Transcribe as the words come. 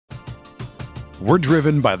We're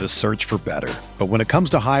driven by the search for better. But when it comes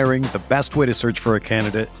to hiring, the best way to search for a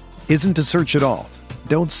candidate isn't to search at all.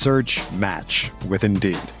 Don't search, match with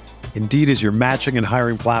Indeed. Indeed is your matching and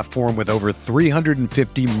hiring platform with over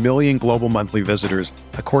 350 million global monthly visitors,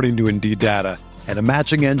 according to Indeed data, and a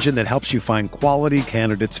matching engine that helps you find quality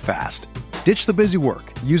candidates fast. Ditch the busy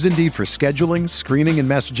work. Use Indeed for scheduling, screening, and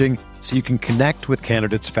messaging so you can connect with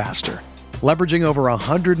candidates faster. Leveraging over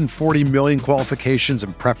 140 million qualifications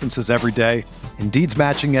and preferences every day, Indeed's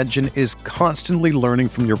matching engine is constantly learning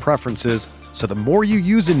from your preferences, so the more you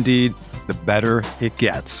use Indeed, the better it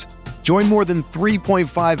gets. Join more than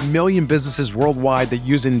 3.5 million businesses worldwide that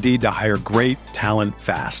use Indeed to hire great talent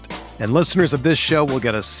fast. And listeners of this show will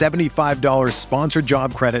get a $75 sponsored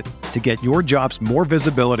job credit to get your jobs more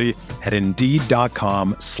visibility at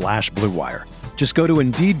Indeed.com/Blue Wire. Just go to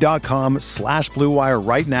Indeed.com/Blue Wire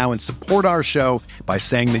right now and support our show by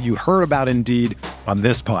saying that you heard about Indeed on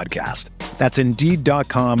this podcast. That's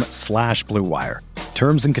Indeed.com/Blue Wire.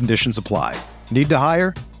 Terms and conditions apply. Need to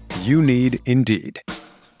hire? You need Indeed.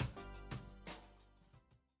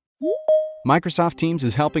 Microsoft Teams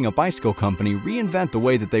is helping a bicycle company reinvent the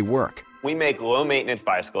way that they work. We make low-maintenance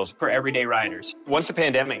bicycles for everyday riders. Once the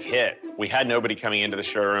pandemic hit, we had nobody coming into the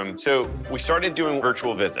showroom, so we started doing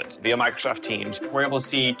virtual visits via Microsoft Teams. We're able to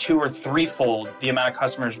see 2 or 3-fold the amount of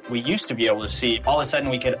customers we used to be able to see. All of a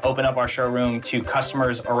sudden, we could open up our showroom to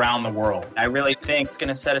customers around the world. I really think it's going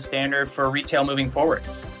to set a standard for retail moving forward.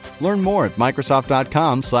 Learn more at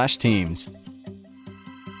Microsoft.com/Teams.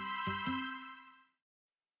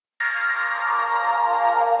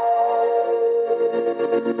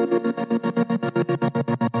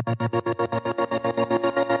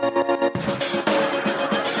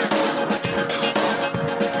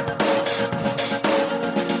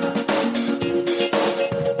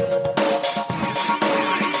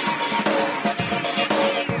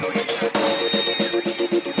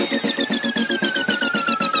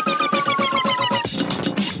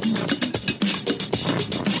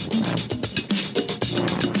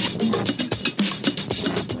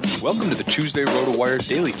 Welcome to the Tuesday RotoWire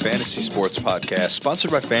Daily Fantasy Sports Podcast,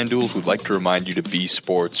 sponsored by FanDuel, who'd like to remind you to be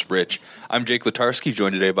sports rich. I'm Jake Latarski,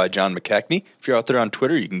 joined today by John McKechnie. If you're out there on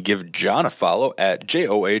Twitter, you can give John a follow at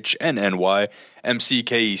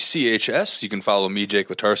JOHNNYMCKECHS. You can follow me, Jake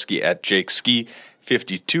Latarski, at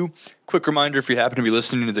JakeSki52. Quick reminder, if you happen to be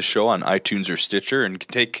listening to the show on iTunes or Stitcher, and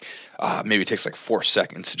can take, maybe it takes like 4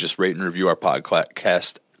 seconds to just rate and review our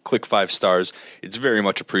podcast, click 5 stars. It's very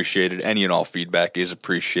much appreciated. Any and all feedback is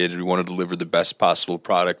appreciated. We want to deliver the best possible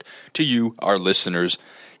product to you, our listeners.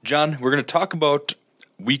 John, we're going to talk about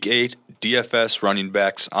Week 8 DFS running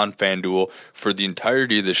backs on FanDuel for the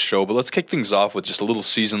entirety of this show, but let's kick things off with just a little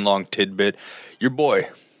season-long tidbit. Your boy,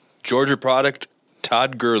 Georgia product,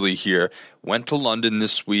 Todd Gurley here, went to London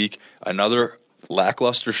this week. Another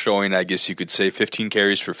lackluster showing, I guess you could say. 15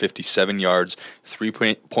 carries for 57 yards,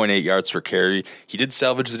 3.8 yards per carry. He did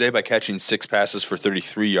salvage the day by catching 6 passes for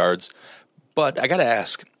 33 yards. But I got to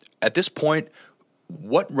ask, at this point,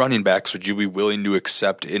 what running backs would you be willing to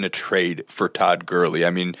accept in a trade for Todd Gurley? I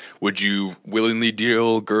mean, would you willingly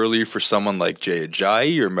deal Gurley for someone like Jay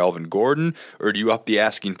Ajayi or Melvin Gordon? Or do you up the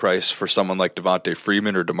asking price for someone like Devontae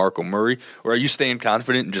Freeman or DeMarco Murray? Or are you staying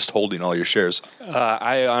confident and just holding all your shares?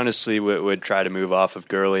 I honestly would try to move off of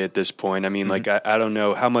Gurley at this point. I mean, I don't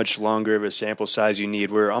know how much longer of a sample size you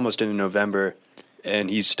need. We're almost into November, and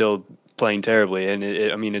he's still playing terribly, and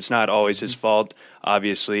it's not always his fault,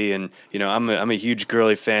 obviously. And I'm a huge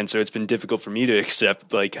Gurley fan, so it's been difficult for me to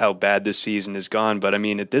accept how bad this season has gone. But I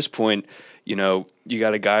mean, at this point, you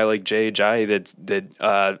got a guy like Jay Ajayi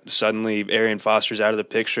that suddenly Arian Foster's out of the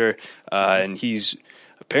picture, and he's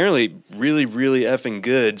apparently really, really effing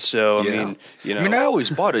good. So yeah. I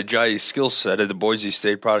always bought Ajayi's skill set at the Boise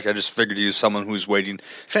State product. I just figured he was someone who's waiting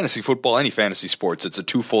fantasy football, any fantasy sports. It's a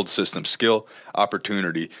twofold system: skill,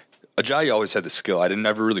 opportunity. Ajayi always had the skill. I didn't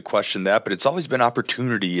ever really question that, but it's always been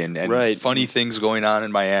opportunity and right. Funny things going on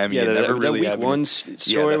in Miami. Yeah, that week one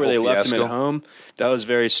story where they left him at home, that was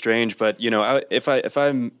very strange. But if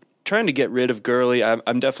I'm trying to get rid of Gurley,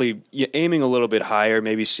 I'm definitely aiming a little bit higher,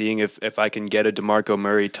 maybe seeing if I can get a DeMarco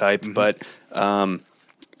Murray type. Mm-hmm. But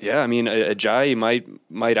Ajayi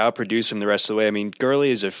might outproduce him the rest of the way. I mean, Gurley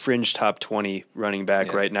is a fringe top 20 running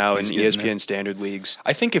back right now in ESPN standard leagues.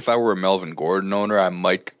 I think if I were a Melvin Gordon owner, I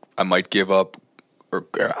might give up, or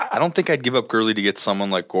I don't think I'd give up Gurley to get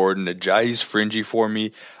someone like Gordon. Ajayi's fringy for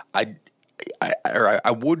me.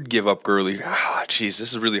 I would give up Gurley. Jeez,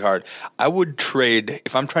 this is really hard. I would trade,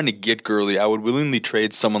 if I'm trying to get Gurley, I would willingly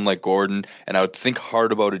trade someone like Gordon, and I would think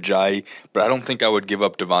hard about Ajayi, but I don't think I would give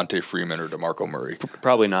up Devontae Freeman or DeMarco Murray.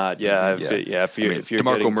 Probably not. Yeah. If you're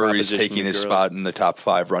DeMarco Murray is taking his spot in the top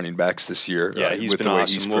 5 running backs this year. Yeah, he's with been the way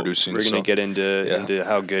awesome. he's producing. We're going to get into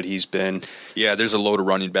how good he's been. Yeah, there's a load of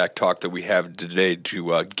running back talk that we have today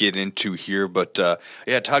to get into here. But,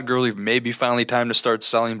 Todd Gurley, maybe finally time to start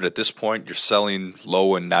selling. But at this point, you're selling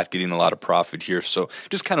low and not getting a lot of profit here. So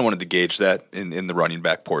just kind of wanted to gauge that in the running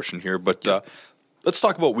back portion here. But let's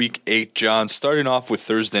talk about Week 8, John. Starting off with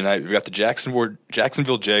Thursday night, we've got the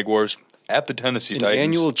Jacksonville Jaguars at the Tennessee Titans. An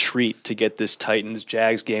annual treat to get this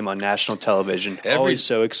Titans-Jags game on national television. Always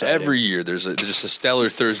so exciting. Every year there's just a stellar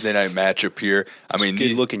Thursday night matchup here.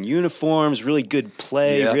 Good-looking uniforms, really good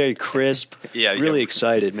play, very crisp. Really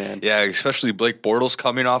excited, man. Yeah, especially Blake Bortles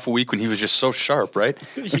coming off a week when he was just so sharp, right?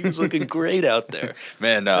 He was looking great out there.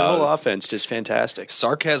 Man, the whole offense just fantastic.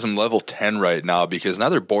 Sarcasm level 10 right now because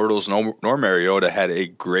neither Bortles nor Mariota had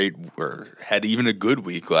even a good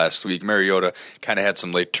week last week. Mariota kind of had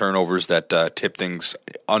some late turnovers that tip things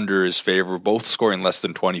under his favor, both scoring less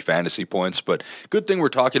than 20 fantasy points. But good thing we're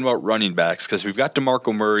talking about running backs because we've got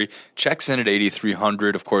DeMarco Murray, checks in at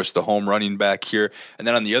 8,300, of course, the home running back here. And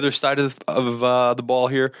then on the other side of the ball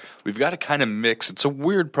here, we've got to kind of mix. It's a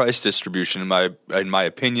weird price distribution in my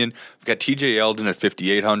opinion. We've got TJ Yeldon at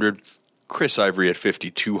 5,800. Chris Ivory at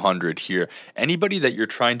 5,200 here. Anybody that you're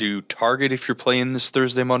trying to target if you're playing this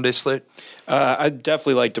Thursday, Monday slate? I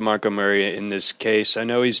definitely like DeMarco Murray in this case. I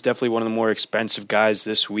know he's definitely one of the more expensive guys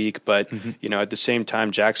this week, but at the same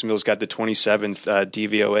time, Jacksonville's got the 27th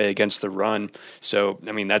DVOA against the run. So,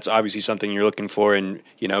 that's obviously something you're looking for, and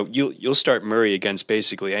you'll start Murray against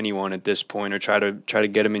basically anyone at this point, or try to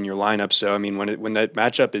get him in your lineup. So, when that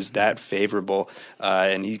matchup is that favorable,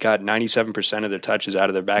 and he got 97% of the touches out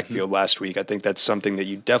of their backfield last week, I think that's something that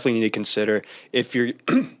you definitely need to consider if you're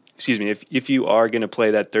if you are going to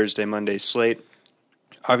play that Thursday Monday slate.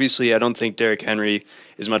 Obviously, I don't think Derrick Henry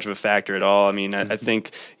is much of a factor at all. I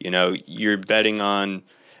think you're betting on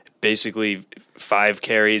basically 5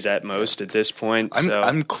 carries at most at this point.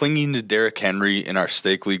 I'm clinging to Derrick Henry in our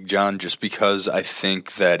stake league, John, just because I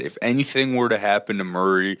think that if anything were to happen to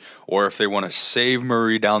Murray, or if they want to save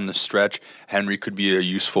Murray down the stretch, Henry could be a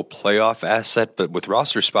useful playoff asset. But with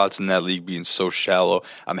roster spots in that league being so shallow,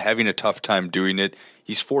 I'm having a tough time doing it.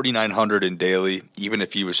 He's 4,900 in daily. Even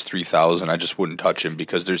if he was 3,000, I just wouldn't touch him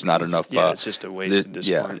because there's not enough. It's just a waste at this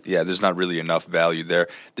point. Yeah, there's not really enough value there.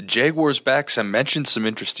 The Jaguars backs, I mentioned some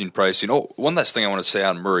interesting pricing. Oh, one last thing I want to say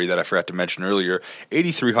on Murray that I forgot to mention earlier.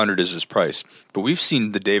 8,300 is his price, but we've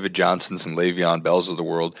seen the David Johnsons and Le'Veon Bells of the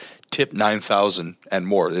world tip 9,000 and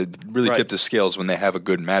more. It really tip the scales when they have a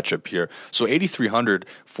good matchup here. So 8,300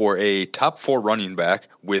 for a top 4 running back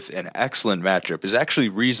with an excellent matchup is actually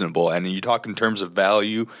reasonable. And you talk in terms of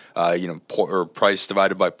value, or price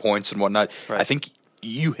divided by points and whatnot. Right. I think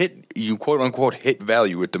you quote unquote hit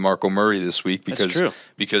value with DeMarco Murray this week because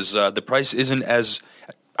the price isn't as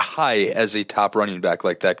high as a top running back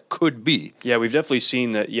like that could be. Yeah, we've definitely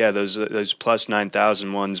seen that. Yeah, those plus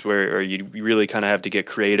 9,000 ones where you really kind of have to get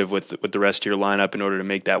creative with the rest of your lineup in order to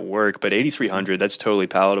make that work. But 8,300, that's totally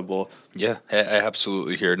palatable. Yeah,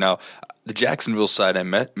 absolutely here. Now, the Jacksonville side, I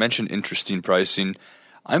mentioned interesting pricing.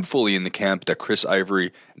 I'm fully in the camp that Chris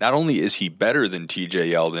Ivory, not only is he better than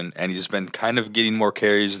TJ Yeldon, and he's been kind of getting more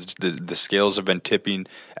carries, the scales have been tipping,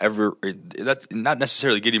 that's not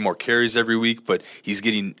necessarily getting more carries every week, but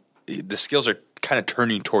the scales are kind of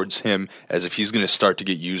turning towards him as if he's going to start to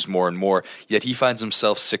get used more and more, yet he finds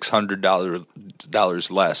himself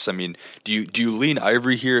 $600 less. Do you lean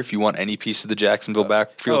Ivory here if you want any piece of the Jacksonville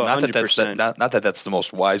backfield? Not that that's the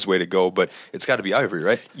most wise way to go, but it's got to be Ivory,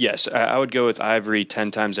 right? Yes, I would go with Ivory 10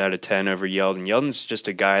 times out of 10 over Yeldon. Yeldon's just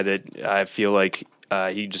a guy that I feel like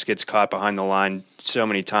he just gets caught behind the line so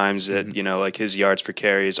many times that his yards per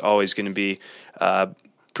carry is always going to be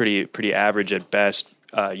pretty average at best.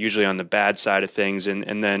 Usually on the bad side of things.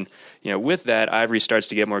 And then, with that, Ivory starts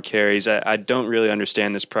to get more carries. I don't really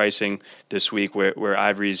understand this pricing this week where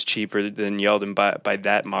Ivory is cheaper than Yeldon by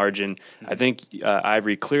that margin. I think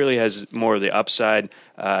Ivory clearly has more of the upside.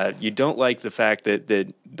 You don't like the fact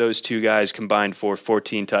that those two guys combined for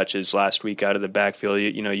 14 touches last week out of the backfield.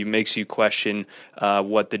 You makes you question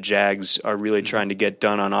what the Jags are really trying to get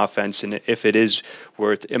done on offense, and if it is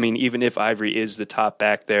worth. Even if Ivory is the top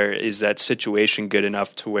back there, is that situation good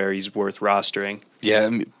enough to where he's worth rostering? Yeah, I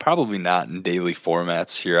mean, probably not in daily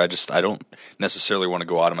formats here. I don't necessarily want to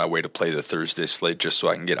go out of my way to play the Thursday slate just so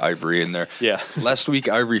I can get Ivory in there. Yeah. Last week,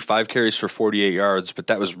 Ivory 5 carries for 48 yards, but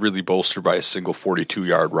that was really bolstered by a single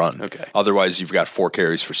 42-yard run. Okay. Otherwise, you've got 4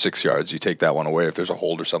 carries for 6 yards. You take that one away if there's a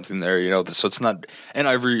hold or something there, So it's not. And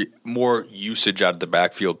Ivory, more usage out of the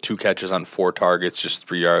backfield, 2 catches on 4 targets, just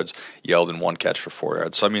 3 yards. Yeldon 1 catch for 4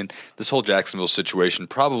 yards. So I mean, this whole Jacksonville situation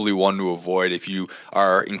probably one to avoid if you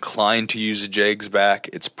are inclined to use a Jags back.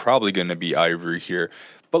 It's probably going to be Ivory here.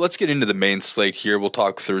 But let's get into the main slate here. We'll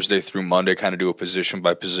talk Thursday through Monday, kind of do a position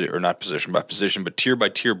by position, or not position by position, but tier by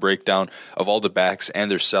tier breakdown of all the backs and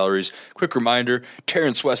their salaries. Quick reminder,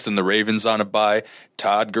 Terrence West and the Ravens on a bye,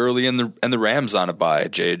 Todd Gurley and the Rams on a bye,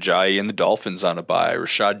 Jay Ajayi and the Dolphins on a bye,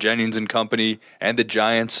 Rashad Jennings and company and the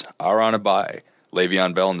Giants are on a bye,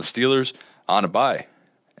 Le'Veon Bell and the Steelers on a bye,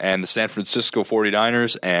 and the San Francisco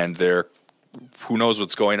 49ers and their who knows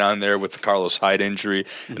what's going on there with the Carlos Hyde injury,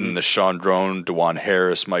 and then the Sean Drone, DeJuan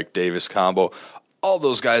Harris, Mike Davis combo. All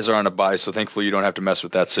those guys are on a bye, so thankfully you don't have to mess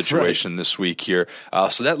with that situation this week here.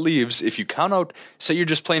 So that leaves, if you count out, say you're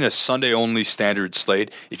just playing a Sunday-only standard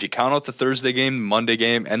slate, if you count out the Thursday game, the Monday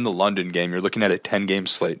game, and the London game, you're looking at a 10-game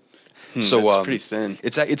slate. So that's pretty thin.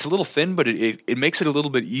 It's a little thin, but it makes it a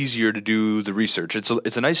little bit easier to do the research.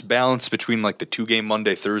 It's a nice balance between like the 2-game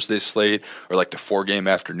Monday Thursday slate or like the 4-game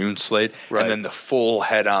afternoon slate, and then the full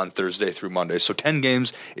head on Thursday through Monday. So 10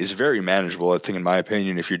 games is very manageable, I think, in my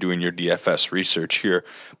opinion, if you're doing your DFS research here.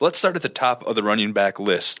 But let's start at the top of the running back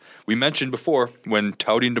list. We mentioned before when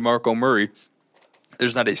touting DeMarco Murray,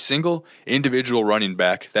 there's not a single individual running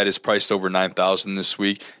back that is priced over $9,000 this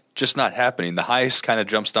week. Just not happening. The highest kind of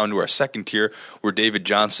jumps down to our second tier, where David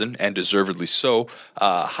Johnson, and deservedly so,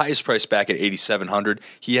 highest price back at $8,700.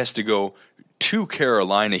 He has to go to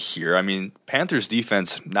Carolina here. I mean, Panthers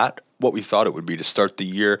defense, not what we thought it would be to start the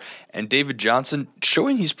year, and David Johnson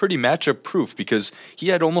showing he's pretty matchup proof because he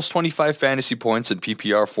had almost 25 fantasy points in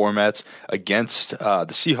PPR formats against the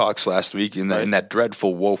Seahawks last week in that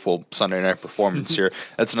dreadful, woeful Sunday night performance here.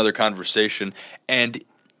 That's another conversation, and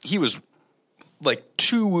he was like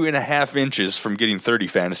 2.5 inches from getting 30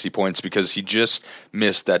 fantasy points because he just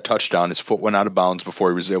missed that touchdown. His foot went out of bounds before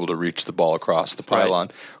he was able to reach the ball across the pylon.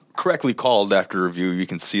 Correctly called after review, you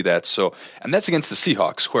can see that. So, and that's against the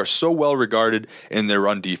Seahawks, who are so well regarded in their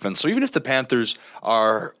run defense. So even if the Panthers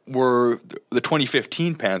were the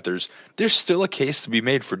 2015 Panthers, there's still a case to be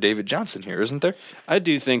made for David Johnson here, isn't there? I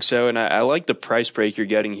do think so, and I like the price break you're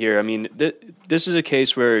getting here. I mean, this is a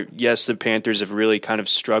case where, yes, the Panthers have really kind of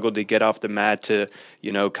struggled to get off the mat to,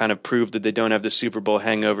 kind of prove that they don't have the Super Bowl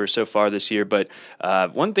hangover so far this year. But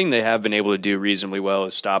one thing they have been able to do reasonably well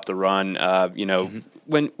is stop the run.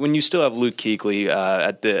 When you still have Luke Kuechly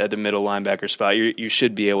at the middle linebacker spot, you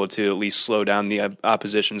should be able to at least slow down the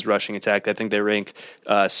opposition's rushing attack. I think they rank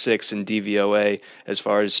 6th in DVOA as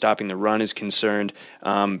far as stopping the run is concerned.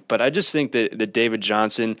 But I just think that David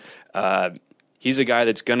Johnson, he's a guy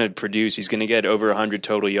that's going to produce. He's going to get over 100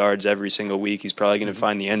 total yards every single week. He's probably going to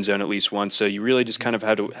find the end zone at least once. So you really just kind of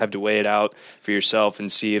have to weigh it out for yourself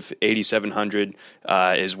and see if 8,700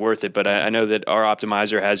 is worth it. But I know that our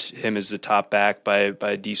optimizer has him as the top back by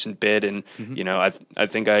a decent bid, and I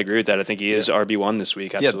think I agree with that. I think he is RB1 this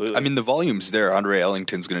week. Absolutely. Yeah, I mean the volume's there. Andre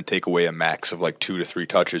Ellington's going to take away a max of like 2 to 3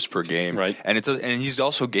 touches per game, right? And he's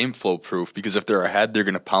also game flow proof because if they're ahead, they're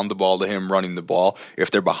going to pound the ball to him running the ball. If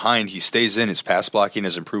they're behind, he stays in. His pass blocking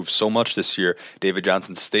has improved so much this year. David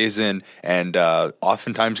Johnson stays in and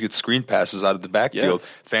oftentimes gets screen passes out of the backfield.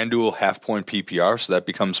 Yeah. FanDuel half-point PPR, so that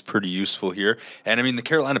becomes pretty useful here. And, I mean, the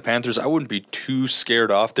Carolina Panthers, I wouldn't be too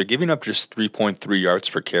scared off. They're giving up just 3.3 yards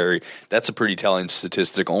per carry. That's a pretty telling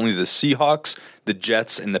statistic. Only the Seahawks, the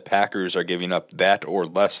Jets, and the Packers are giving up that or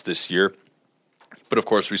less this year. But, of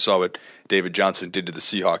course, we saw what David Johnson did to the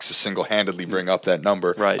Seahawks to single-handedly bring up that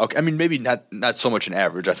number. Right. Okay, I mean, maybe not so much in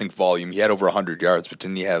average. I think volume. He had over 100 yards, but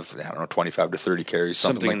didn't he have, 25 to 30 carries,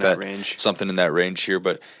 something like that. Range. Something in that range here.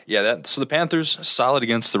 But, yeah, so the Panthers, solid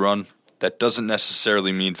against the run. That doesn't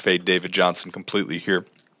necessarily mean fade David Johnson completely here.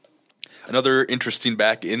 Another interesting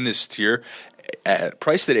back in this tier,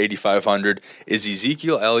 priced at $8,500, is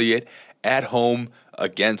Ezekiel Elliott at home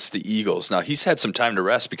against the Eagles. Now, he's had some time to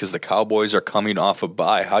rest because the Cowboys are coming off a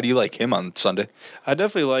bye. How do you like him on Sunday? I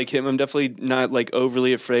definitely like him. I'm definitely not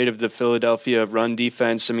overly afraid of the Philadelphia run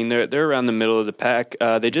defense. I mean, they're around the middle of the pack.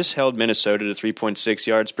 They just held Minnesota to 3.6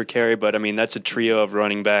 yards per carry, but I mean that's a trio of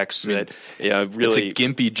running backs that really. It's a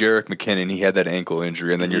gimpy Jerick McKinnon. He had that ankle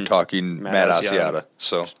injury, and then you're talking Matt Asiata.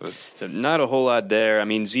 So not a whole lot there. I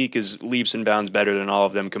mean, Zeke is leaps and bounds better than all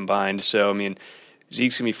of them combined. So I mean,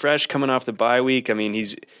 Zeke's going to be fresh coming off the bye week. I mean,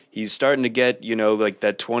 he's starting to get, like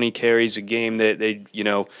that 20 carries a game that they,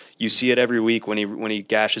 you see it every week when he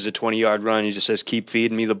gashes a 20-yard run. He just says, keep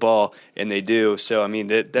feeding me the ball, and they do. So, I mean,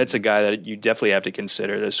 that's a guy that you definitely have to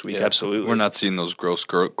consider this week. Yeah, absolutely. We're not seeing those gross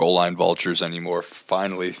goal line vultures anymore.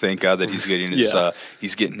 Finally, thank God that he's getting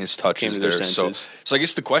his touches there. So I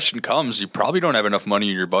guess the question comes, you probably don't have enough money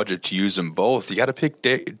in your budget to use them both. You got to pick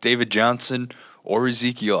David Johnson or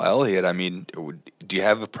Ezekiel Elliott. I mean, do you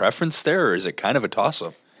have a preference there, or is it kind of a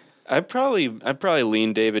toss-up? I'd probably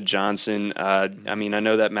lean David Johnson. I mean, I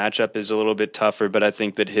know that matchup is a little bit tougher, but I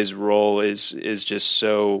think that his role is just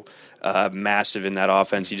so massive in that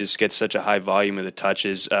offense. He just gets such a high volume of the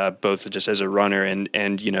touches, both just as a runner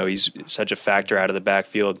and he's such a factor out of the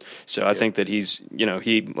backfield. So I think that he's,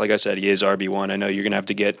 like I said, he is RB1. I know you're going to have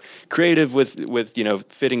to get creative with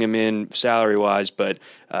fitting him in salary wise, but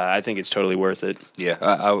I think it's totally worth it. Yeah,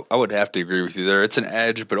 I would have to agree with you there. It's an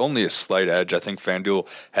edge, but only a slight edge. I think FanDuel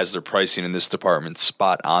has their pricing in this department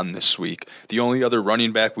spot on this week. The only other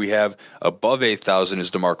running back we have above 8,000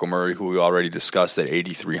 is DeMarco Murray, who we already discussed at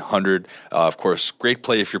 8,300. Of course, great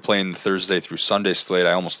play if you're playing the Thursday through Sunday slate.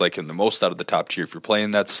 I almost like him the most out of the top tier if you're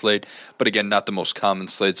playing that slate. But again, not the most common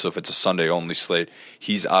slate, so if it's a Sunday-only slate,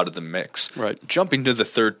 he's out of the mix. Right. Jumping to the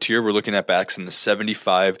third tier, we're looking at backs in the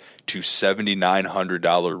 $7,500 to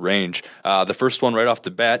 $7,900 range. The first one right off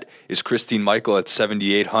the bat is Christine Michael at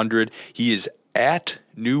 $7,800. He is at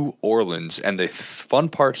New Orleans, and the fun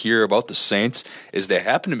part here about the Saints is they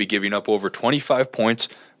happen to be giving up over 25 points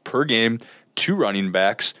per game to running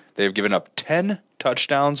backs. They've given up 10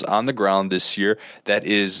 touchdowns on the ground this year. That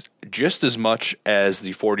is just as much as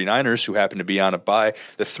the 49ers, who happen to be on a bye.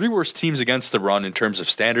 The three worst teams against the run in terms of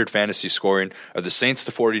standard fantasy scoring are the Saints,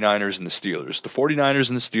 the 49ers, and the Steelers. The 49ers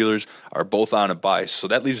and the Steelers are both on a bye, so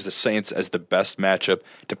that leaves the Saints as the best matchup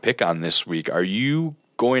to pick on this week. Are you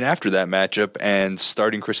going after that matchup and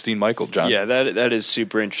starting Christine Michael, John? Yeah, that is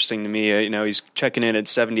super interesting to me. He's checking in at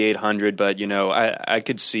 7,800, but I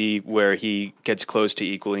could see where he gets close to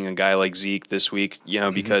equaling a guy like Zeke this week.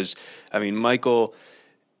 Because Michael,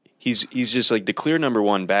 he's just like the clear number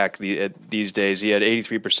one back these days. He had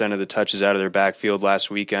 83% of the touches out of their backfield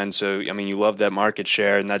last weekend. So you love that market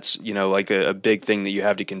share, and that's like a big thing that you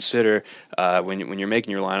have to consider when you're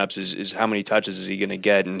making your lineups is how many touches is he going to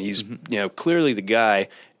get, and he's clearly the guy.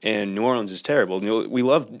 And New Orleans is terrible. We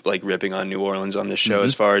love ripping on New Orleans on this show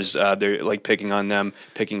as far as they're picking on them,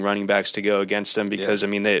 picking running backs to go against them because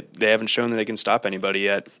they haven't shown that they can stop anybody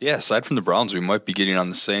yet. Yeah, aside from the Browns, we might be getting on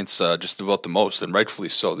the Saints just about the most, and rightfully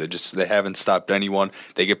so. They haven't stopped anyone.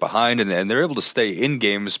 They get behind and they're able to stay in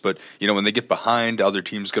games, but when they get behind, other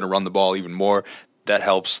teams going to run the ball even more. That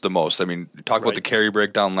helps the most. Talk about the carry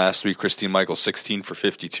breakdown last week. Christine Michael, 16 for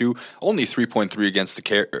 52, only 3.3 against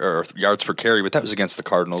the yards per carry, but that was against the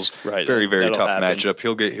Cardinals. Right. Very, very tough matchup.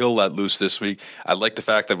 He'll let loose this week. I like the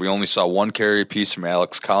fact that we only saw one carry apiece from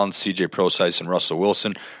Alex Collins, CJ Prosise, and Russell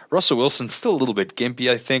Wilson. Russell Wilson's still a little bit gimpy,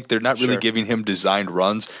 I think. They're not really giving him designed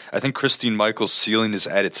runs. I think Christine Michael's ceiling is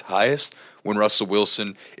at its highest when Russell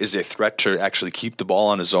Wilson is a threat to actually keep the ball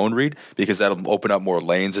on his own read, because that'll open up more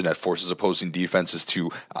lanes and that forces opposing defenses to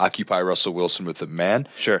occupy Russell Wilson with a man.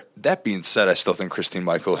 Sure. That being said, I still think Christine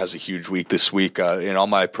Michael has a huge week this week. In all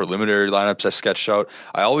my preliminary lineups I sketched out,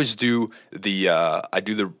 I always do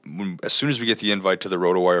as soon as we get the invite to the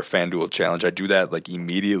RotoWire FanDuel Challenge, I do that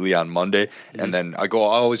immediately on Monday, and then I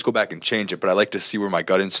always go back and change it, but I like to see where my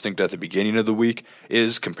gut instinct at the beginning of the week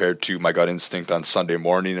is compared to my gut instinct on Sunday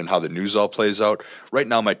morning and how the news all plays out. Right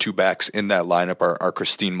now, my two backs in that lineup are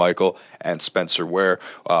Christine Michael and Spencer Ware.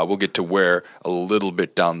 We'll get to Ware a little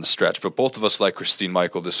bit down the stretch, but both of us like Christine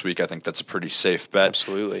Michael this week. I think that's a pretty safe bet.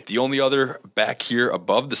 Absolutely. The only other back here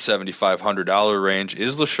above the $7,500 range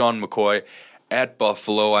is LaShawn McCoy at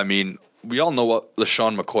Buffalo. We all know what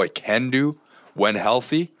LaShawn McCoy can do when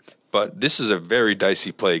healthy, but this is a very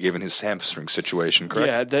dicey play given his hamstring situation,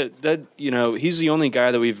 correct? Yeah, he's the only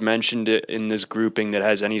guy that we've mentioned in this grouping that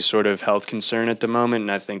has any sort of health concern at the moment,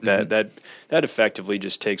 and I think that effectively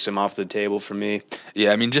just takes him off the table for me.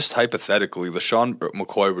 Yeah, just hypothetically, LaShawn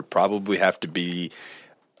McCoy would probably have to be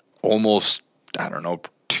almost,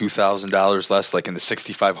 $2,000 less, in the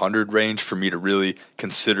 $6,500 range for me to really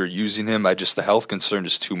consider using him. The health concern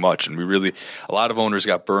is too much, and a lot of owners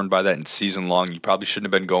got burned by that in season long. You probably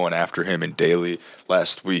shouldn't have been going after him in daily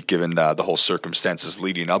last week, given the whole circumstances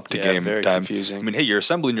leading up to game very time. Confusing. Hey, you're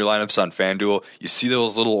assembling your lineups on FanDuel. You see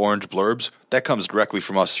those little orange blurbs? that comes directly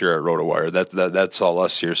from us here at RotoWire. That's all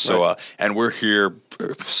us here. So, right. And we're here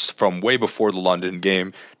from way before the London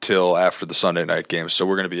game till after the Sunday night game. So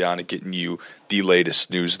we're going to be on it getting you the latest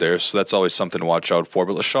news there. So that's always something to watch out for.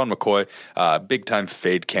 But LaShawn McCoy, big-time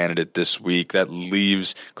fade candidate this week. That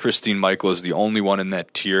leaves Christine Michael as the only one in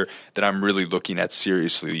that tier that I'm really looking at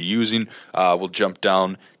seriously using. We'll jump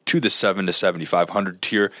down to the 7 to 7,500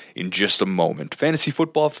 tier in just a moment. Fantasy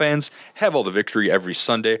football fans have all the victory every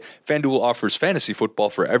Sunday. FanDuel offers fantasy football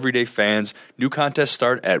for everyday fans. New contests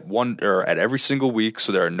start at every single week,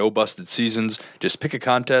 so there are no busted seasons. Just pick a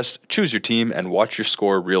contest, choose your team, and watch your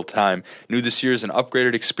score real time. New this year is an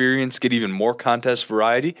upgraded experience. Get even more contest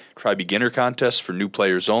variety. Try beginner contests for new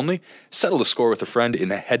players only. Settle the score with a friend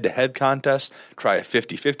in a head-to-head contest. Try a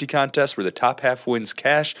 50-50 contest where the top half wins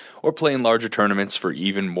cash, or play in larger tournaments for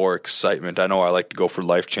even more excitement. I know I like to go for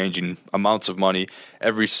life-changing amounts of money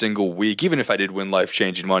every single week. Even if I did win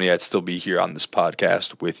life-changing money, I'd still be here on this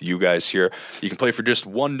podcast with you guys here. You can play for just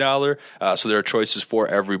 $1, so there are choices for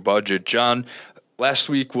every budget. John, last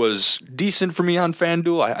week was decent for me on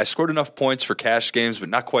FanDuel. I scored enough points for cash games, but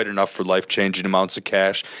not quite enough for life-changing amounts of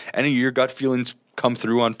cash. Any of your gut feelings come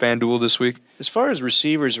through on FanDuel this week? As far as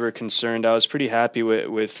receivers were concerned, I was pretty happy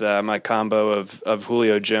with my combo of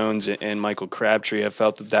Julio Jones and Michael Crabtree. I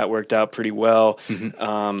felt that worked out pretty well.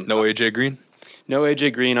 Mm-hmm. No A.J. Green? No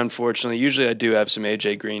A.J. Green, unfortunately. Usually I do have some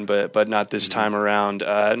A.J. Green, but not this time around.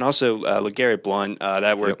 And also LeGarrette Blount,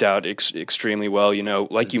 that worked out extremely well. You know,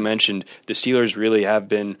 like you mentioned, the Steelers really have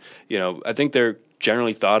been, I think they're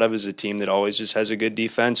generally thought of as a team that always just has a good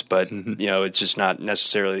defense, but it's just not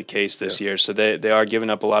necessarily the case this year. So they are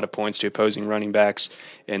giving up a lot of points to opposing running backs,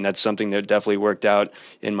 and that's something that definitely worked out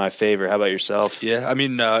in my favor. How about yourself? Yeah, I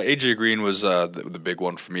mean, A.J. Green was the big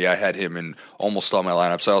one for me. I had him in almost all my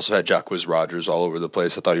lineups. I also had Jacquizz Rodgers all over the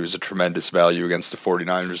place. I thought he was a tremendous value against the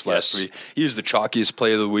 49ers last week. He was the chalkiest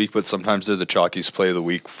play of the week, but sometimes they're the chalkiest play of the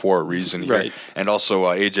week for a reason here. Right. And also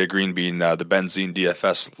A.J. Green being the Benzine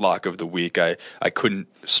DFS lock of the week. I couldn't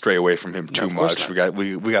stray away from him too much. We got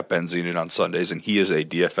Benzine in on Sundays, and he is a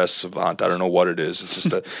DFS savant. I don't know what it is. It's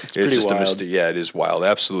just a mystery. Yeah, it is wild.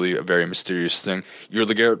 Absolutely a very mysterious thing. Your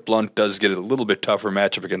LeGarrette Blount does get a little bit tougher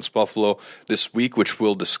matchup against Buffalo this week, which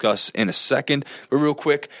we'll discuss in a second. But real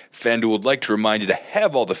quick, FanDuel would like to remind you to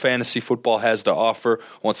have all the fantasy football has to offer.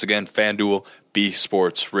 Once again, FanDuel, be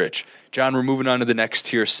sports rich. John, we're moving on to the next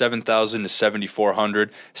tier, 7,000 to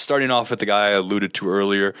 7,400. Starting off with the guy I alluded to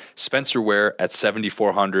earlier, Spencer Ware at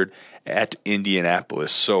 7,400 at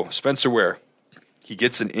Indianapolis. So Spencer Ware, he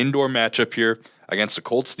gets an indoor matchup here against the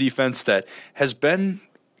Colts defense that has been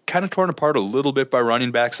kind of torn apart a little bit by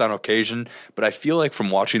running backs on occasion, but I feel like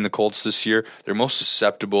from watching the Colts this year, they're most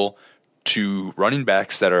susceptible to running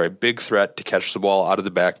backs that are a big threat to catch the ball out of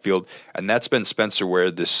the backfield, and that's been Spencer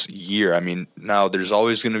Ware this year. I mean, now there's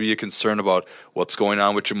always going to be a concern about what's going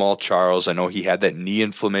on with Jamal Charles. I know he had that knee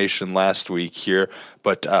inflammation last week here,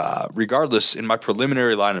 but regardless, in my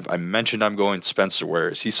preliminary lineup, I mentioned I'm going Spencer Ware.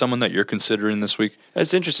 Is he someone that you're considering this week?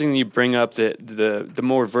 It's interesting that you bring up that the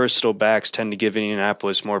more versatile backs tend to give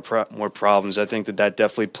Indianapolis more problems. I think that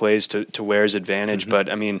definitely plays to Ware's advantage, but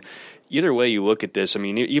I mean, either way you look at this, I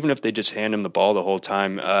mean, even if they just hand him the ball the whole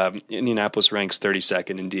time, Indianapolis ranks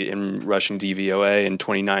 32nd in rushing DVOA and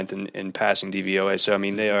 29th in passing DVOA. So, I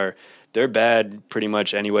mean, they're bad pretty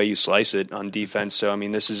much any way you slice it on defense. So, I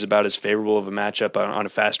mean, this is about as favorable of a matchup on a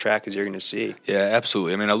fast track as you're going to see. Yeah,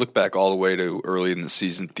 absolutely. I mean, I look back all the way to early in the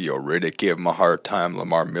season. Theo Riddick gave them a hard time.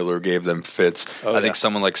 Lamar Miller gave them fits. I think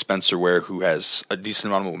someone like Spencer Ware, who has a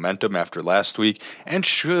decent amount of momentum after last week and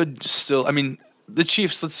should still, I mean, the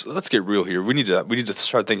Chiefs, let's get real here. We need to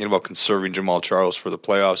start thinking about conserving Jamal Charles for the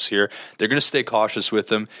playoffs here. They're going to stay cautious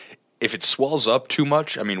with him. If it swells up too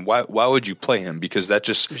much, I mean, why would you play him? Because that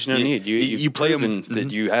just there's no need. You play him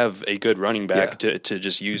that you have a good running back to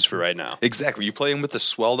just use for right now. Exactly. You play him with a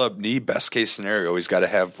swelled up knee. Best case scenario, he's got to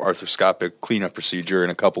have arthroscopic cleanup procedure in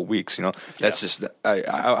a couple weeks. That's just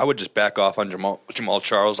I would just back off on Jamal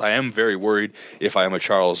Charles. I am very worried if I am a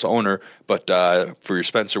Charles owner, but for your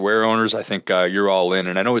Spencer Ware owners, I think you're all in.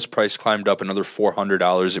 And I know his price climbed up another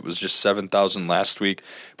 $400. It was just $7,000 last week,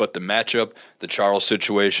 but the matchup, the Charles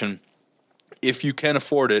situation, if you can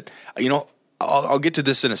afford it, I'll get to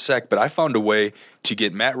this in a sec, but I found a way to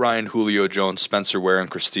get Matt Ryan, Julio Jones, Spencer Ware,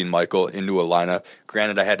 and Christine Michael into a lineup.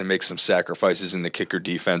 Granted, I had to make some sacrifices in the kicker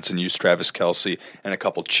defense and use Travis Kelce and a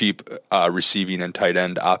couple cheap receiving and tight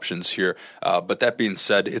end options here. But that being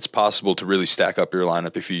said, it's possible to really stack up your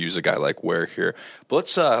lineup if you use a guy like Ware here.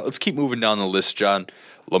 But let's keep moving down the list, John.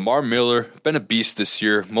 Lamar Miller, been a beast this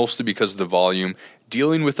year, mostly because of the volume.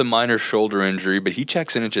 dealing with a minor shoulder injury, but he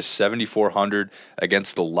checks in at just 7,400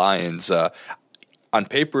 against the Lions. On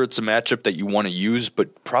paper, it's a matchup that you want to use,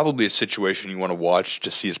 but probably a situation you want to watch to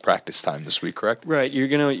see his practice time this week, correct? Right. You're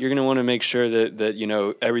gonna want to make sure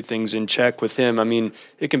that everything's in check with him. I mean,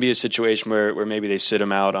 it can be a situation where maybe they sit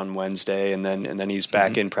him out on Wednesday and then he's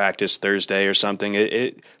back in practice Thursday or something.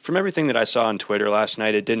 It from everything that I saw on Twitter last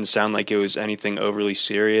night, it didn't sound like it was anything overly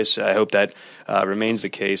serious. I hope that remains the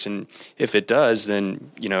case, and if it does,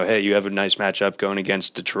 then hey, you have a nice matchup going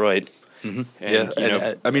against Detroit. Mm-hmm.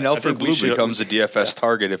 And, Alfred Blue becomes a DFS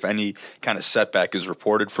target if any kind of setback is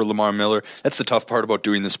reported for Lamar Miller. That's the tough part about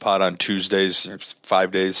doing this pod on Tuesdays,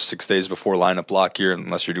 5 days, 6 days before lineup lock here,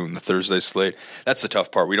 unless you're doing the Thursday slate. That's the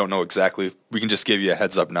tough part. We don't know exactly. We can just give you a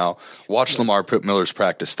heads up now. Watch Lamar Miller's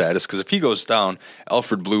practice status, because if he goes down,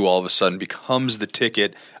 Alfred Blue all of a sudden becomes the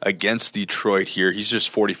ticket against Detroit here. He's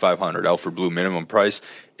just $4,500, Alfred Blue minimum price.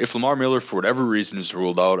 If Lamar Miller, for whatever reason, is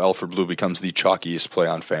ruled out, Alfred Blue becomes the chalkiest play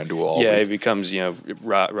on FanDuel all week. It becomes,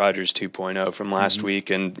 Rodgers 2.0 from last week.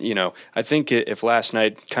 And, I think if last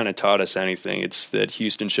night kind of taught us anything, it's that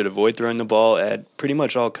Houston should avoid throwing the ball at pretty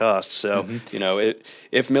much all costs. So,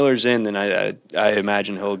 if Miller's in, then I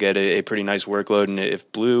imagine he'll get a pretty nice workload. And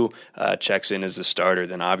if Blue checks in as the starter,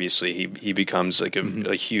 then obviously he becomes like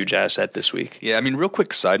a huge asset this week. Yeah, I mean, real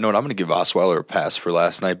quick side note, I'm going to give Osweiler a pass for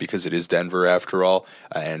last night because it is Denver after all.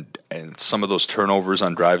 And some of those turnovers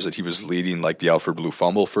on drives that he was leading, like the Alfred Blue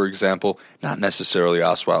fumble, for example, not necessarily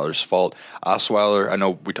Osweiler's fault. Osweiler, I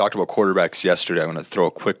know we talked about quarterbacks yesterday. I'm going to throw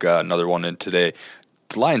a quick another one in today.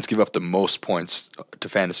 The Lions give up the most points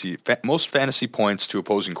to most fantasy points to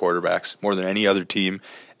opposing quarterbacks, more than any other team.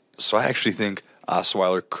 So I actually think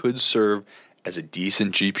Osweiler could serve as a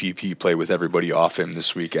decent GPP play with everybody off him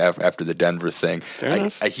this week after the Denver thing. Fair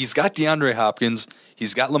enough. He's got DeAndre Hopkins.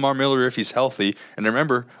 He's got Lamar Miller if he's healthy. And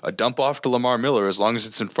remember, a dump off to Lamar Miller, as long as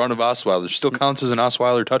it's in front of Osweiler, still counts as an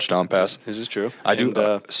Osweiler touchdown pass. This is true. I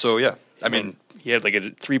do. So, yeah. I mean, he had like a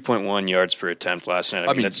 3.1 yards per attempt last night.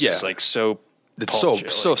 I mean, that's just like so... It's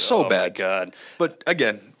so bad. My God. But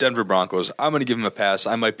again, Denver Broncos, I'm going to give him a pass.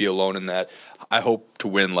 I might be alone in that. I hope to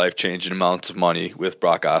win life-changing amounts of money with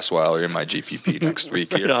Brock Osweiler in my GPP next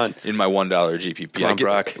week. Right on. In my $1 GPP. Come on,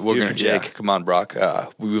 Brock. Jake. Come on, Brock.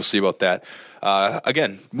 We will see about that.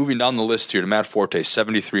 Again, moving down the list here to Matt Forte,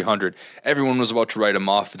 7,300. Everyone was about to write him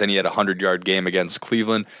off, but then he had a 100-yard game against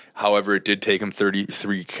Cleveland. However, it did take him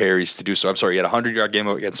 33 carries to do so. I'm sorry, he had a 100-yard game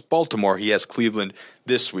against Baltimore. He has Cleveland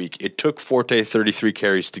this week. It took Forte 33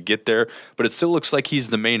 carries to get there, but it still looks like he's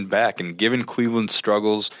the main back. And given Cleveland's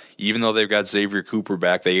struggles, even though they've got Xavier Cooper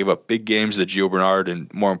back, they gave up big games to Gio Bernard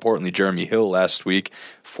and, more importantly, Jeremy Hill last week.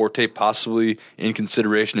 Forte possibly in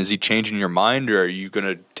consideration. Is he changing your mind, or are you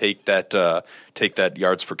going to take that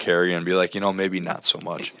yards per carry and be like, maybe not so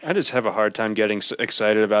much? I just have a hard time getting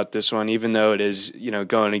excited about this one, even though it is,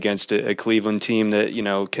 going against a Cleveland team that,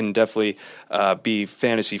 can definitely be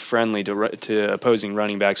fantasy friendly to opposing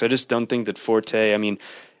running backs. I just don't think that Forte, I mean,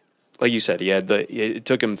 like you said, it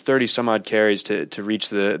took him 30 some odd carries to reach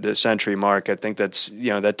the century mark. I think that's,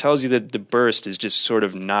 that tells you that the burst is just sort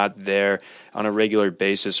of not there on a regular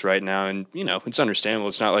basis right now. And, it's understandable.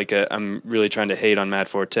 It's not like I'm really trying to hate on Matt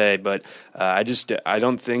Forte, but I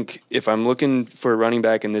don't think if I'm looking for a running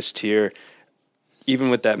back in this tier, even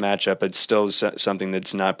with that matchup, it's still something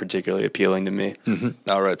that's not particularly appealing to me. Mm-hmm.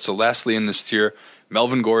 All right. So lastly in this tier,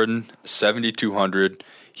 Melvin Gordon, 7,200.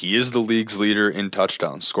 He is the league's leader in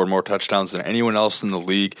touchdowns, scored more touchdowns than anyone else in the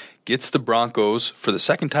league. Gets the Broncos for the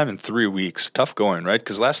second time in 3 weeks. Tough going, right?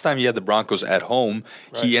 Because last time he had the Broncos at home,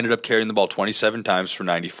 he ended up carrying the ball 27 times for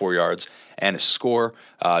 94 yards and a score.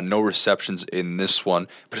 No receptions in this one.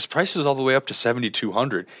 But his price is all the way up to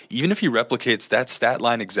 7,200. Even if he replicates that stat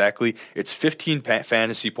line exactly, it's 15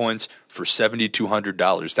 fantasy points for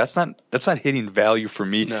 $7,200. That's not hitting value for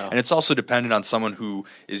me. No. And it's also dependent on someone who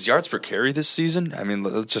is yards per carry this season. I mean,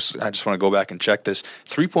 I just want to go back and check this.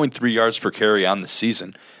 3.3 yards per carry on the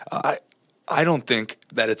season. I don't think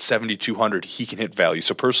that at 7,200 he can hit value.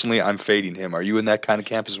 So personally, I'm fading him. Are you in that kind of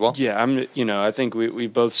camp as well? Yeah, I think we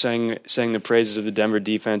both sang the praises of the Denver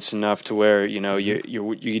defense enough to where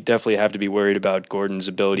you definitely have to be worried about Gordon's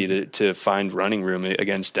ability to find running room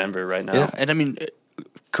against Denver right now. Yeah, and I mean,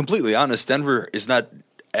 completely honest, Denver is not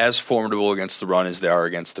as formidable against the run as they are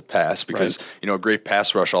against the pass because, a great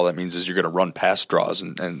pass rush, all that means is you're going to run pass draws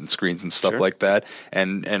and screens and stuff like that.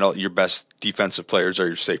 And all, your best defensive players are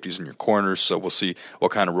your safeties and your corners. So we'll see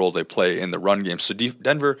what kind of role they play in the run game. So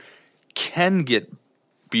Denver can get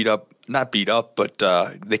not beat up, but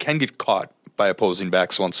they can get caught by opposing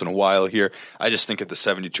backs once in a while here. I just think at the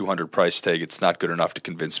 7,200 price tag, it's not good enough to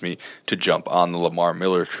convince me to jump on the Lamar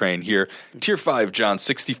Miller train here. Tier 5, John,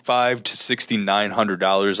 $6,500 to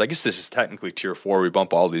 $6,900. I guess this is technically Tier 4. We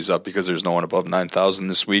bump all these up because there's no one above 9,000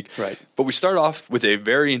 this week. Right. But we start off with a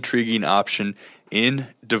very intriguing option in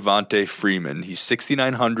Devonta Freeman. He's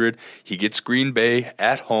 $6,900. He gets Green Bay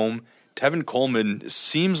at home. Tevin Coleman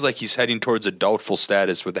seems like he's heading towards a doubtful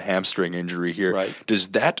status with a hamstring injury here. Right. Does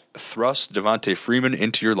that thrust Devonta Freeman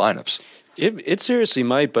into your lineups? It seriously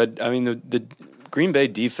might, but I mean the Green Bay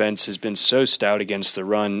defense has been so stout against the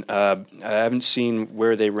run. I haven't seen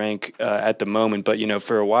where they rank at the moment, but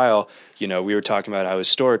for a while, we were talking about how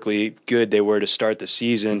historically good they were to start the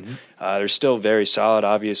season. Mm-hmm. They're still very solid,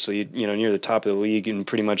 obviously, near the top of the league in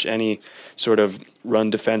pretty much any sort of run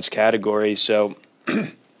defense category. So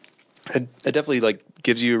it definitely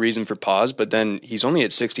gives you a reason for pause, but then he's only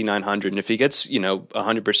at 6,900, and if he gets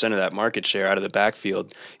 100% of that market share out of the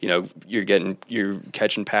backfield, you're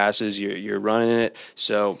catching passes, you're running it.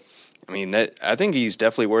 So I mean, I think he's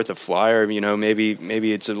definitely worth a flyer.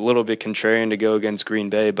 Maybe it's a little bit contrarian to go against Green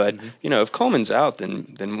Bay, but if Coleman's out,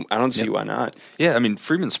 then I don't see why not. Yeah, I mean,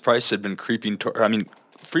 Freeman's price had been creeping.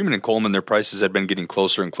 Freeman and Coleman, their prices had been getting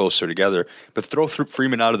closer and closer together. But throw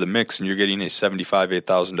Freeman out of the mix, and you're getting a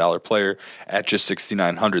 $8,000 player at just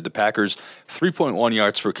 $6,900. The Packers, 3.1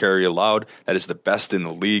 yards per carry allowed. That is the best in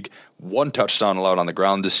the league. 1 touchdown allowed on the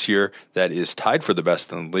ground this year. That is tied for the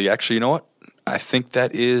best in the league. Actually, you know what? I think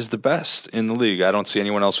that is the best in the league. I don't see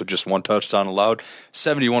anyone else with just 1 touchdown allowed.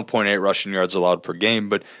 71.8 rushing yards allowed per game,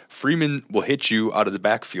 but Freeman will hit you out of the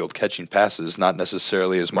backfield catching passes, not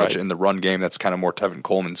necessarily as much in the run game. That's kind of more Tevin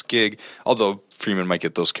Coleman's gig, although Freeman might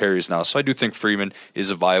get those carries now. So I do think Freeman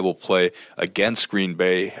is a viable play against Green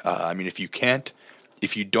Bay.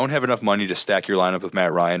 If you don't have enough money to stack your lineup with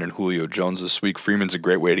Matt Ryan and Julio Jones this week, Freeman's a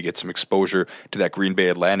great way to get some exposure to that Green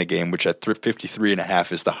Bay-Atlanta game, which at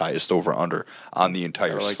 53.5 is the highest over-under on the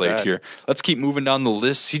entire slate here. Let's keep moving down the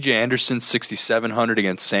list. C.J. Anderson, 6,700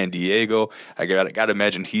 against San Diego. I got to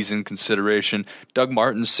imagine he's in consideration. Doug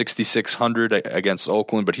Martin, 6,600 against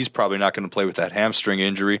Oakland, but he's probably not going to play with that hamstring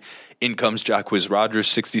injury. In comes Jacquizz Rodgers,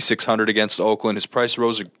 6,600 against Oakland. His price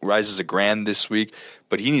rises $1,000 this week,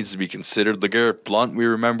 but he needs to be considered. LeGarrette Blount, we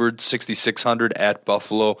remembered, 6,600 at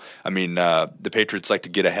Buffalo. I mean, the Patriots like to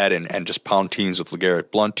get ahead and just pound teams with LeGarrette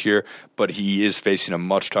Blount here, but he is facing a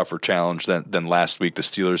much tougher challenge than last week. The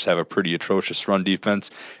Steelers have a pretty atrocious run defense.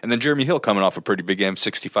 And then Jeremy Hill coming off a pretty big game,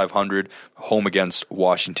 6,500, home against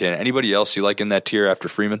Washington. Anybody else you like in that tier after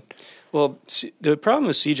Freeman? Well, the problem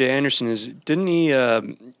with C.J. Anderson is, didn't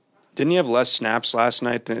he have less snaps last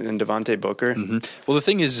night than Devontae Booker? Mm-hmm. Well, the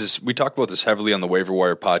thing is we talked about this heavily on the Waiver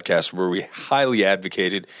Wire podcast, where we highly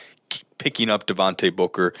advocated picking up Devontae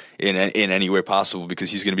Booker in any way possible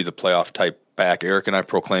because he's going to be the playoff type back. Eric and I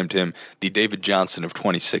proclaimed him the David Johnson of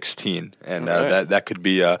 2016, and that could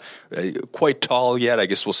be quite tall yet. I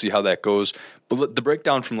guess we'll see how that goes. But the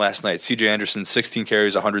breakdown from last night, C.J. Anderson, 16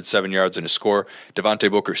 carries, 107 yards, and a score. Devontae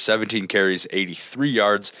Booker, 17 carries, 83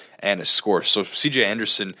 yards, and a score. So C.J.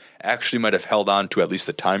 Anderson actually might have held on to at least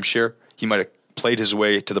the timeshare. He might have played his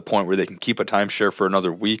way to the point where they can keep a timeshare for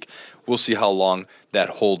another week. We'll see how long that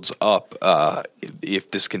holds up. If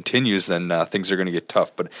this continues, then things are going to get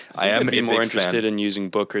tough. But I am be more interested in using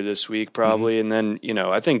Booker this week, probably. Mm-hmm. And then,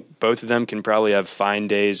 I think both of them can probably have fine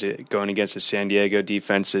days going against the San Diego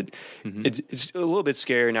defense. It's a little bit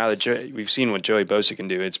scary now that we've seen what Joey Bosa can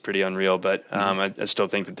do. It's pretty unreal. But I still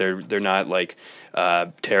think that they're not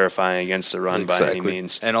terrifying against the run by any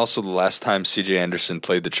means. And also, the last time C.J. Anderson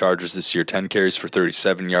played the Chargers this year, 10 carries for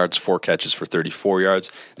 37 yards, 4 catches for 34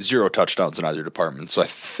 yards, 0 touchdowns in either department. So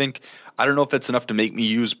I don't know if that's enough to make me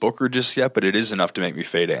use Booker just yet, but it is enough to make me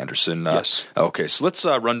fade Anderson. Yes. Okay, so let's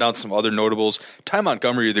run down some other notables. Ty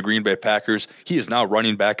Montgomery of the Green Bay Packers. He is now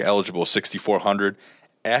running back eligible, 6,400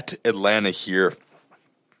 at Atlanta here.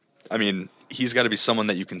 I mean, he's got to be someone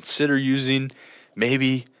that you consider using.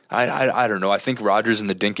 Maybe. I don't know. I think Rodgers in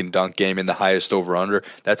the dink and dunk game in the highest over-under,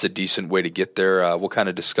 that's a decent way to get there. We'll kind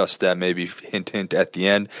of discuss that maybe hint at the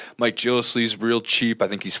end. Mike Gillislee's real cheap. I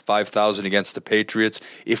think he's $5,000 against the Patriots.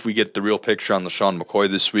 If we get the real picture on LeSean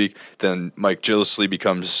McCoy this week, then Mike Gillislee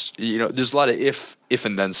becomes, there's a lot of if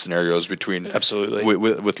and then scenarios between absolutely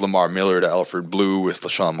with Lamar Miller to Alfred Blue, with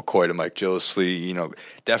LeSean McCoy to Mike Gillislee.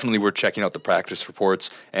 Definitely we're checking out the practice reports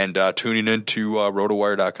and tuning into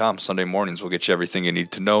rotowire.com Sunday mornings. We'll get you everything you need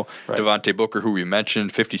to know. Right. Devontae Booker, who we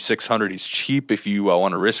mentioned, 5,600. He's cheap if you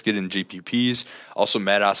want to risk it in GPPs. Also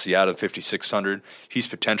Matt Asiata, 5,600. He's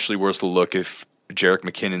potentially worth a look if Jerick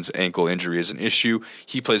McKinnon's ankle injury is an issue.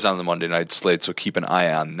 He plays on the Monday night slate, so keep an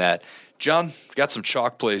eye on that. John, we got some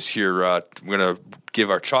chalk plays here. We're going to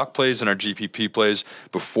give our chalk plays and our GPP plays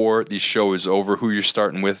before the show is over. Who you're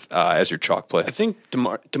starting with as your chalk play? I think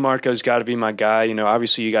DeMarco's got to be my guy. You know,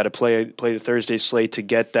 obviously you got to play the Thursday slate to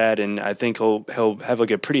get that, and I think he'll have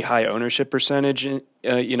like a pretty high ownership percentage.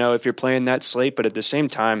 You know, if you're playing that slate, but at the same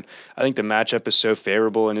time, I think the matchup is so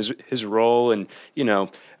favorable, and his role, and you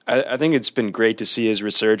know. I think it's been great to see his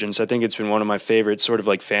resurgence. I think it's been one of my favorite sort of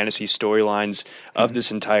like fantasy storylines of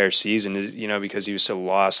this entire season, you know, because he was so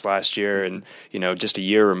lost last year and, you know, just a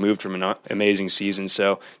year removed from an amazing season.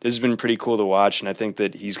 So this has been pretty cool to watch, and I think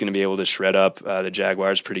that he's going to be able to shred up the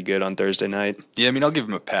Jaguars pretty good on Thursday night. Yeah, I mean, I'll give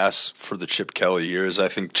him a pass for the Chip Kelly years. I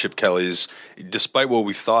think Chip Kelly's, despite what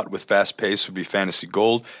we thought with fast pace would be fantasy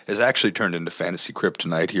gold, has actually turned into fantasy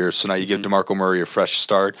kryptonite here. So now you give DeMarco Murray a fresh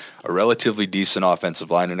start, a relatively decent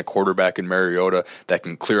offensive line, and a quarterback in Mariota that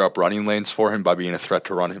can clear up running lanes for him by being a threat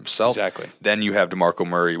to run himself. Exactly. Then you have DeMarco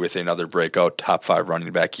Murray with another breakout top 5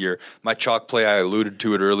 running back year. My chalk play, I alluded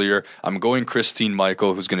to it earlier. I'm going Christine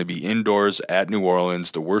Michael, who's going to be indoors at New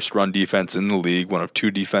Orleans, the worst run defense in the league, one of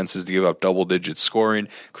 2 defenses to give up double-digit scoring.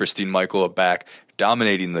 Christine Michael, a back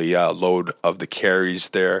dominating the load of the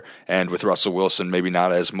carries there. And with Russell Wilson maybe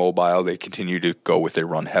not as mobile, they continue to go with a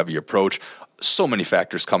run-heavy approach. So many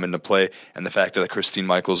factors come into play, and the fact that Christine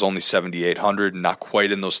Michael is only 7,800, not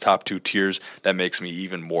quite in those top 2 tiers, that makes me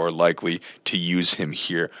even more likely to use him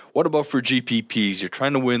here. What about for GPPs? You're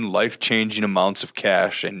trying to win life-changing amounts of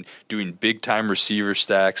cash and doing big-time receiver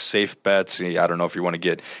stacks, safe bets. I don't know if you want to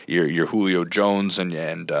get your Julio Jones and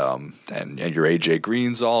your AJ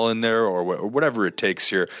Greens all in there or whatever it takes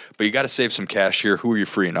here, but you got to save some cash here. Who are you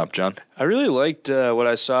freeing up, John? I really liked what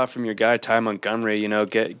I saw from your guy Ty Montgomery. You know,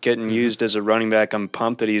 getting used as a running back. I'm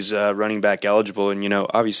pumped that he's running back eligible, and you know,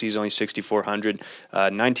 obviously he's only 6,400.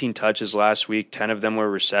 19 touches last week, 10 of them were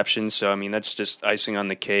receptions. So I mean, that's just icing on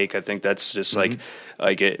the cake. I think that's just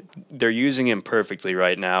they're using him perfectly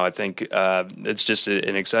right now. I think it's just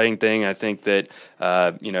an exciting thing. I think that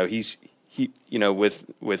you know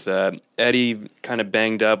with Eddie kind of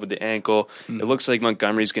banged up with the ankle, it looks like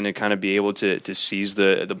Montgomery's going to kind of be able to seize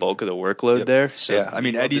the bulk of the workload there. So yeah, I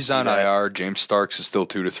mean, Eddie's on IR. James Starks is still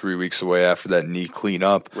 2 to 3 weeks away after that knee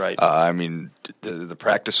cleanup. Right. I mean, the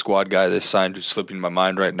practice squad guy they signed, who's slipping my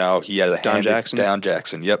mind right now, he had a Don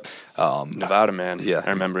Jackson, yep. Nevada man. Yeah,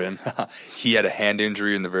 I remember him. He had a hand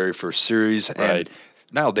injury in the very first series. Right. And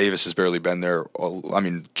Niall Davis has barely been there, I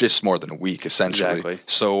mean, just more than a week, essentially. Exactly.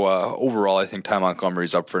 So overall, I think Ty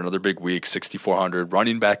Montgomery's up for another big week, 6,400,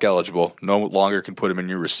 running back eligible. No longer can put him in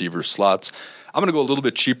your receiver slots. I'm going to go a little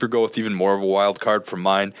bit cheaper, go with even more of a wild card for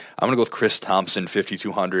mine. I'm going to go with Chris Thompson,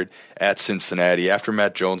 5,200 at Cincinnati. After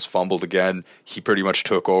Matt Jones fumbled again, he pretty much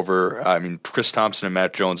took over. I mean, Chris Thompson and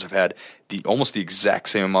Matt Jones have had almost the exact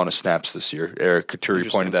same amount of snaps this year. Eric Couturi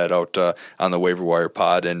pointed that out on the waiver wire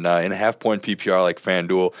pod. And in a half-point PPR like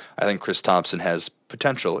FanDuel, I think Chris Thompson has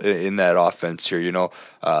potential in that offense here, you know,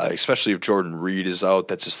 especially if Jordan Reed is out.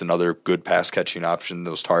 That's just another good pass-catching option.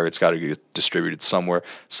 Those targets got to get distributed somewhere.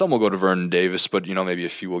 Some will go to Vernon Davis, but, you know, maybe a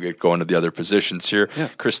few will get going to the other positions here. Yeah.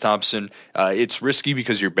 Chris Thompson, it's risky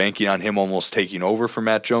because you're banking on him almost taking over for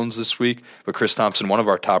Matt Jones this week, but Chris Thompson, one of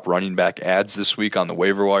our top running back ads this week on the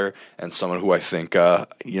waiver wire, and someone who I think,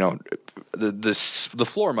 you know, the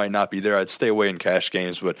floor might not be there. I'd stay away in cash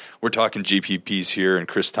games, but we're talking GPPs here, and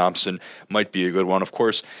Chris Thompson might be a good one. Of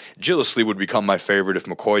course, Gillislee would become my favorite if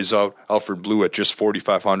McCoy's out. Alfred Blue at just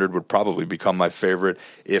 4,500 would probably become my favorite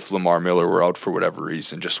if Lamar Miller were out for whatever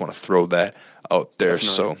reason. Just want to throw that out there.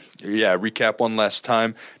 Definitely. So, yeah, recap one last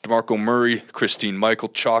time. DeMarco Murray, Christine Michael,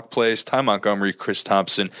 chalk plays. Ty Montgomery, Chris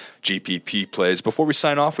Thompson, GPP plays. Before we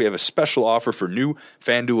sign off, we have a special offer for new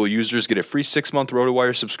FanDuel users. Get a free 6-month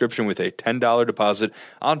RotoWire subscription with a $10 deposit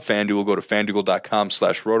on FanDuel. Go to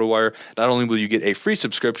FanDuel.com/RotoWire. Not only will you get a free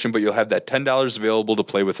subscription, but you'll have that $10 available to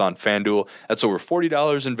play with on FanDuel. That's over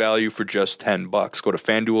 $40 in value for just $10. Go to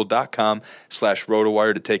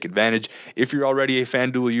FanDuel.com/RotoWire to take advantage. If you're already a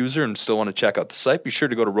FanDuel user and still want to check out the site, be sure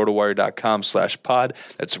to go to RotoWire.com/pod.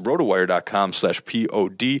 That's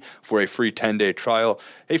RotoWire.com/POD for a free 10-day trial.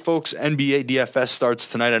 Hey, folks, NBA DFS starts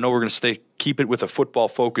tonight. I know we're going to keep it with a football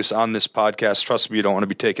focus on this podcast. Trust me, you don't want to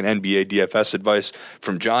be taking NBA DFS advice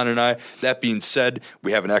from John and I. That being said,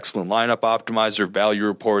 we have an excellent lineup optimizer, value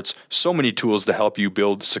reports, so many tools to help you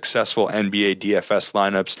build successful NBA DFS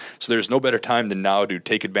lineups. So there's no better time than now to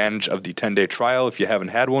take advantage of the 10-day trial if you haven't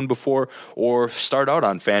had one before, or start out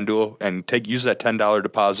on FanDuel and use that $10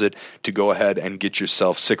 deposit to go ahead and get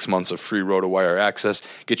yourself 6 months of free RotoWire access,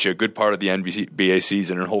 get you a good part of the NBA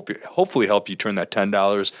season, and hopefully help you turn that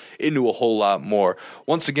 $10 into a whole whole lot more.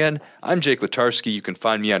 Once again, I'm Jake Latarski. You can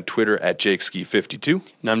find me on Twitter at JakeSki52.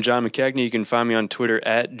 And I'm John McKechnie. You can find me on Twitter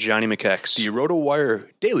at Johnny McKex. The RotoWire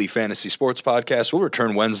Daily Fantasy Sports Podcast will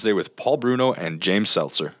return Wednesday with Paul Bruno and James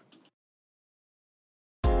Seltzer.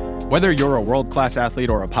 Whether you're a world-class athlete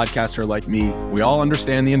or a podcaster like me, we all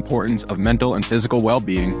understand the importance of mental and physical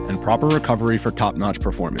well-being and proper recovery for top-notch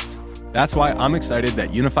performance. That's why I'm excited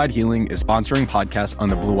that Unified Healing is sponsoring podcasts on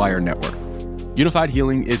the Blue Wire Network. Unified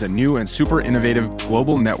Healing is a new and super innovative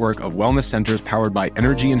global network of wellness centers powered by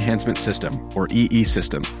Energy Enhancement System, or EE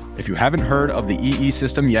System. If you haven't heard of the EE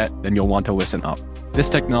System yet, then you'll want to listen up. This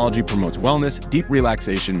technology promotes wellness, deep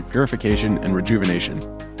relaxation, purification, and rejuvenation.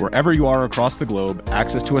 Wherever you are across the globe,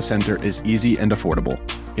 access to a center is easy and affordable.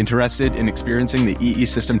 Interested in experiencing the EE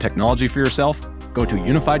System technology for yourself? Go to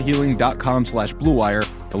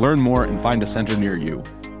unifiedhealing.com/bluewire to learn more and find a center near you.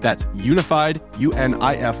 That's unified,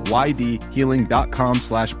 UNIFYD,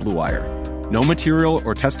 healing.com/bluewire. No material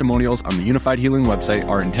or testimonials on the Unified Healing website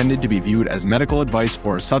are intended to be viewed as medical advice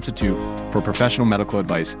or a substitute for professional medical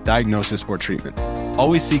advice, diagnosis, or treatment.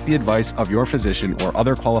 Always seek the advice of your physician or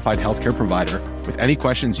other qualified healthcare provider with any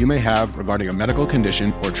questions you may have regarding a medical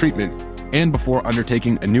condition or treatment and before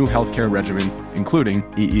undertaking a new healthcare regimen, including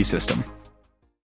EE System.